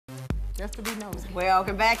Just to be nosy.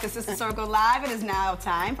 Welcome back to Sister Circle Live. It is now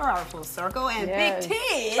time for our full circle, and Big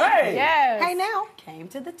Tigg Hey now. came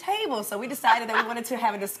to the table. So we decided that we wanted to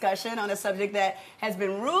have a discussion on a subject that has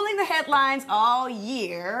been ruling the headlines all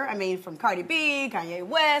year. I mean, from Cardi B, Kanye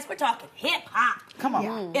West, we're talking hip hop. Come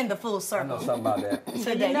on. In the full I circle. know something about that.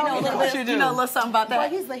 Today, you know a little something about that. Well,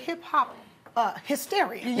 he's the hip hop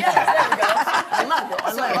hysteria. Yes, there we go. I love it.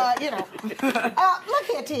 I love it. You know. Look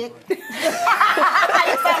here, Tigg.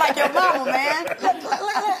 You sound like your mama, man.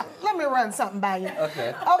 Let me run something by you. Okay.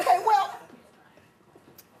 Okay, well,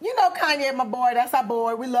 you know Kanye, my boy, that's our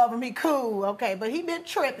boy. We love him. He cool, okay? But he been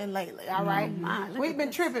tripping lately, all right? We've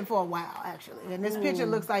been tripping for a while, actually. And this picture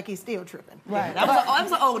looks like he's still tripping. Right. That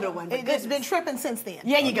was an older one. It's been tripping since then.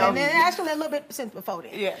 Yeah, you go. And then actually a little bit since before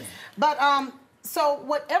then. Yes. But,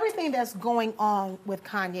 so everything that's going on with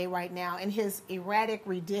Kanye right now and his erratic,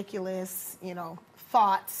 ridiculous, you know,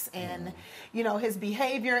 thoughts and, you know, his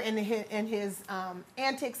behavior and his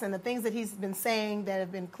antics and the things that he's been saying that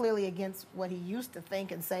have been clearly against what he used to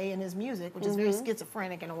think and say in his music, which is very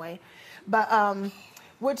schizophrenic in a way. But,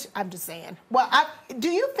 which I'm just saying. Well, do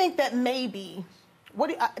you think that maybe,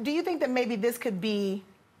 do you think that maybe this could be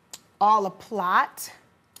all a plot?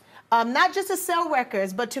 Not just to sell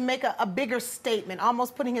records, but to make a bigger statement,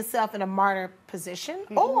 almost putting himself in a martyr position?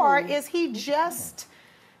 Or is he just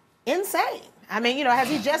insane? I mean, you know, has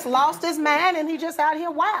he just lost his mind and he just out here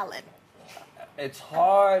wilding? It's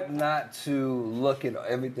hard not to look at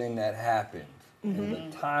everything that happened and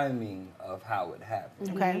the timing of how it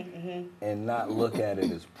happened. Okay. And not look at it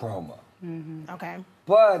as promo. Okay.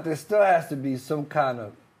 But there still has to be some kind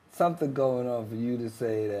of something going on for you to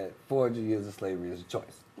say that 400 years of slavery is a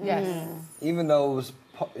choice. Yes. Even though it was,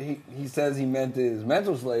 he says he meant it as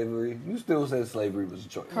mental slavery, you still said slavery was a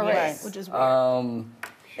choice. Correct. Yes. Which is weird.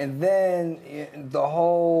 And then the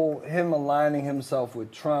whole him aligning himself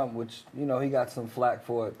with Trump, which, you know, he got some flack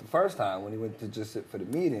for it the first time when he went to just sit for the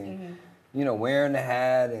meeting, you know, wearing the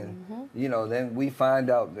hat and, you know, then we find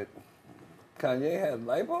out that Kanye had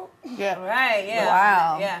lipo. Yeah. Right, yeah.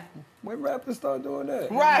 Wow. Yeah. When rappers start doing that?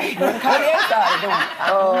 Right. Kanye started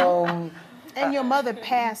doing it. And your mother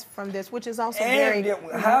passed from this, which is also And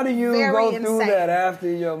very, how do you very go through insane. that after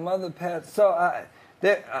your mother passed? So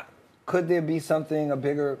could there be a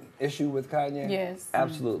bigger issue with Kanye? Yes.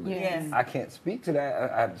 Absolutely. Yes. I can't speak to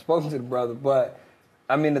that. I haven't spoken to the brother, but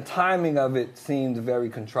I mean, the timing of it seemed very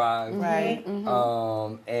contrived. Right.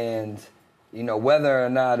 And, you know, whether or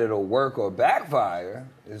not it'll work or backfire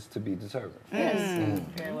is to be determined.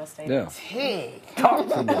 Very well stated. Yeah. Tigg. Talk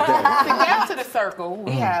to me. Down to the circle,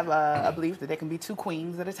 we have a belief that there can be two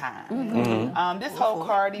queens at a time. This whole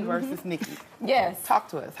Cardi versus Nicki. Yes. Talk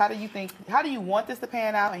to us. How do you want this to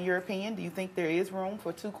pan out in your opinion? Do you think there is room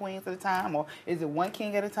for two queens at a time, or is it one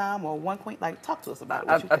king at a time, or one queen? Like, talk to us about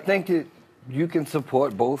what you I think. think you can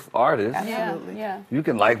support both artists. Absolutely. Yeah. You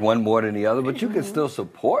can like one more than the other, but you can still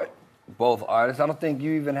support both artists. I don't think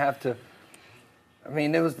you even have to. I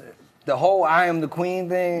mean, there was the whole "I am the queen"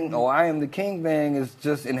 thing or "I am the king" thing is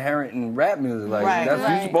just inherent in rap music. Like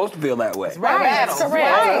you're supposed to feel that way. Right. That's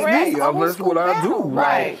me. That's what I do.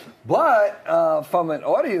 Right. But from an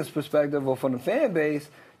audience perspective or from the fan base,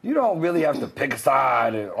 you don't really have to pick a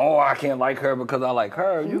side and I can't like her because I like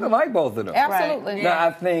her. You can like both of them. Absolutely. Right. Now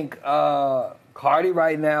I think Cardi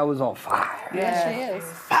right now is on fire. Yes, she is.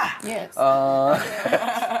 Yes.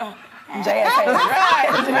 Jazz hands. Right.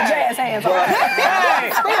 Jazz hands.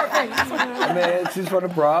 I mean, she's from the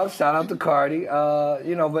Bronx. Shout out to Cardi.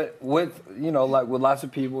 You know, but with like with lots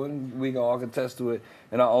of people, and we can all contest to it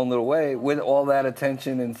in our own little way. With all that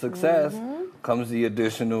attention and success comes the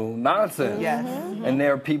additional nonsense. Yes. And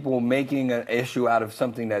there are people making an issue out of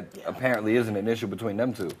something that apparently isn't an issue between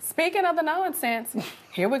them two. Speaking of the nonsense,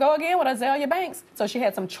 here we go again with Azaelia Banks. So she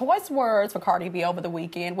had some choice words for Cardi B over the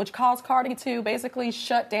weekend, which caused Cardi to basically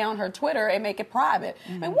shut down her Twitter and make it private.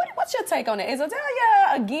 I mean, what's your take on it? Is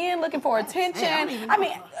Azaelia again looking for attention? I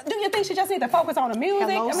mean, do you think she just needs to focus on the music?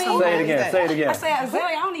 Hello, I mean, Say it again. Say it again. I say, Azaelia,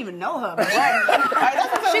 I don't even know her. But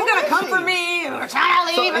she's going to come for me or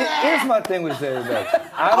try to leave her. Here's my thing with Azaelia Banks.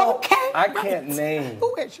 I can't name,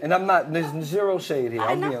 and I'm not, there's zero shade here.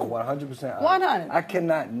 I'm being 100% honest. 100. I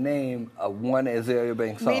cannot name a one Azaelia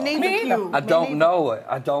Banks song. Me neither. I don't know it.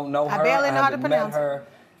 I don't know her. I barely know how to haven't pronounce met her.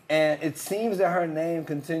 And it seems that her name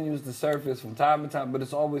continues to surface from time to time, but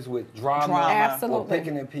it's always with drama. Or Absolutely.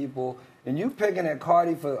 picking at people. And you picking at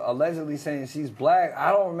Cardi for allegedly saying she's black,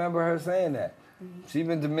 I don't remember her saying that. She's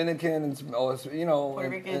been Dominican and, or, you know,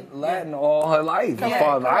 and Latin all her life, as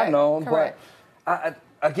far as I know. Correct. But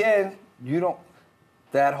again, you don't.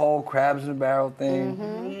 That whole crabs in the barrel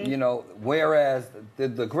thing, you know. Whereas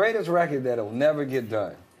the greatest record that'll never get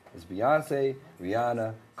done It's Beyonce,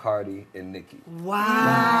 Rihanna, Cardi, and Nicki.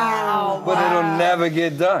 Wow. But it'll never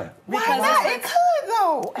get done. Why not? It could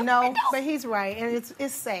though. No, but he's right, and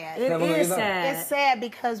it's sad. It Never is gonna get done. sad. It's sad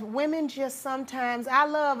because women just sometimes, I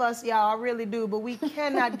love us, y'all, I really do, but we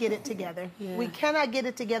cannot get it together. We cannot get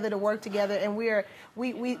it together to work together, and we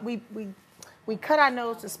cut our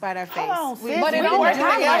nose to spite our face. But it don't work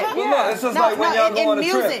together. But look, it's just like when y'all go on a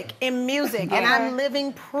trip. In music, and I'm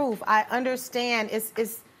living proof. I understand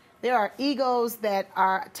there are egos that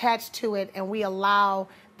are attached to it, and we allow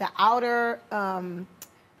the outer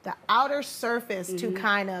surface to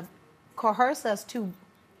kind of coerce us to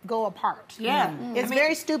go apart. Yeah. It's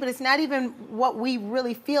very stupid. It's not even what we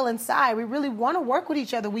really feel inside. We really want to work with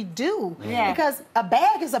each other. We do. Yeah. Because a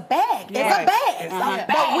bag is a bag. Yeah. It's a bag. It's a bag.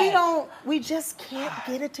 But we just can't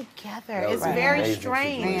get it together. That would It's be an very amazing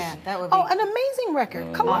strange. situation. Yeah, that would be an amazing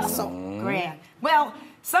record. Colossal. grand. Well,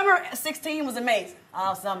 summer 16 was amazing.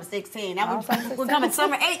 All summer 16. Now we're coming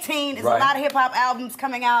summer 18. There's a lot of hip hop albums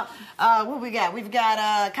coming out. What we got? We've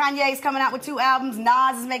got Kanye's coming out with 2 albums.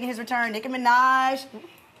 Nas is making his return. Nicki Minaj.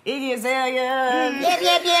 Iggy Azalea.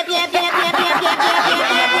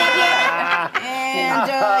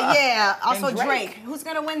 And also Drake. Who's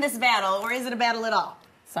gonna win this battle, or is it a battle at all?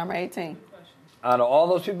 Summer 18. Out of all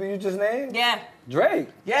those people you just named, Yeah. Drake.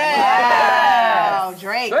 Oh,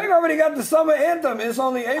 Drake. Drake already got the summer anthem. It's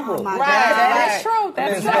only April. Oh my Right. God. That's true. I mean,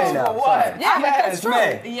 That's it's true. May now. Sorry. Yeah, that's It's true.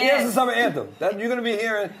 May. He Yeah. has the summer anthem. You're going to be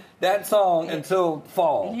hearing that song until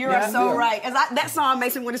fall. You are so right. That song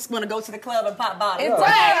makes me want to go to the club and pop bottles. It does.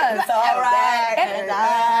 It's all right. And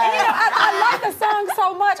I like the song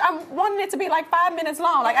so much. I'm wanting it to be like 5 minutes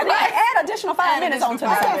long. Like I need to add additional 5 minutes onto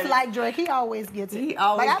I the just song. like Drake. He always gets it. He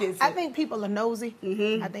always gets I it. think people are nosy.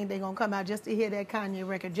 I think they're going to come out just to hear that Kanye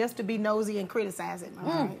record, just to be nosy and criticize it. All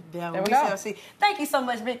right. Yeah, There we we go. shall see. Thank you so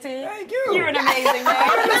much, Big Tigg. Thank you. You're an amazing man.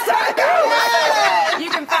 You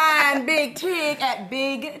can find Big Tigg at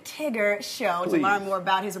Big Tigger Show to Please. learn more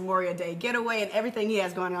about his Memorial Day getaway and everything he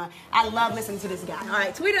has going on. I love listening to this guy. All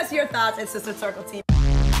right, tweet us your thoughts at Sister Circle TV.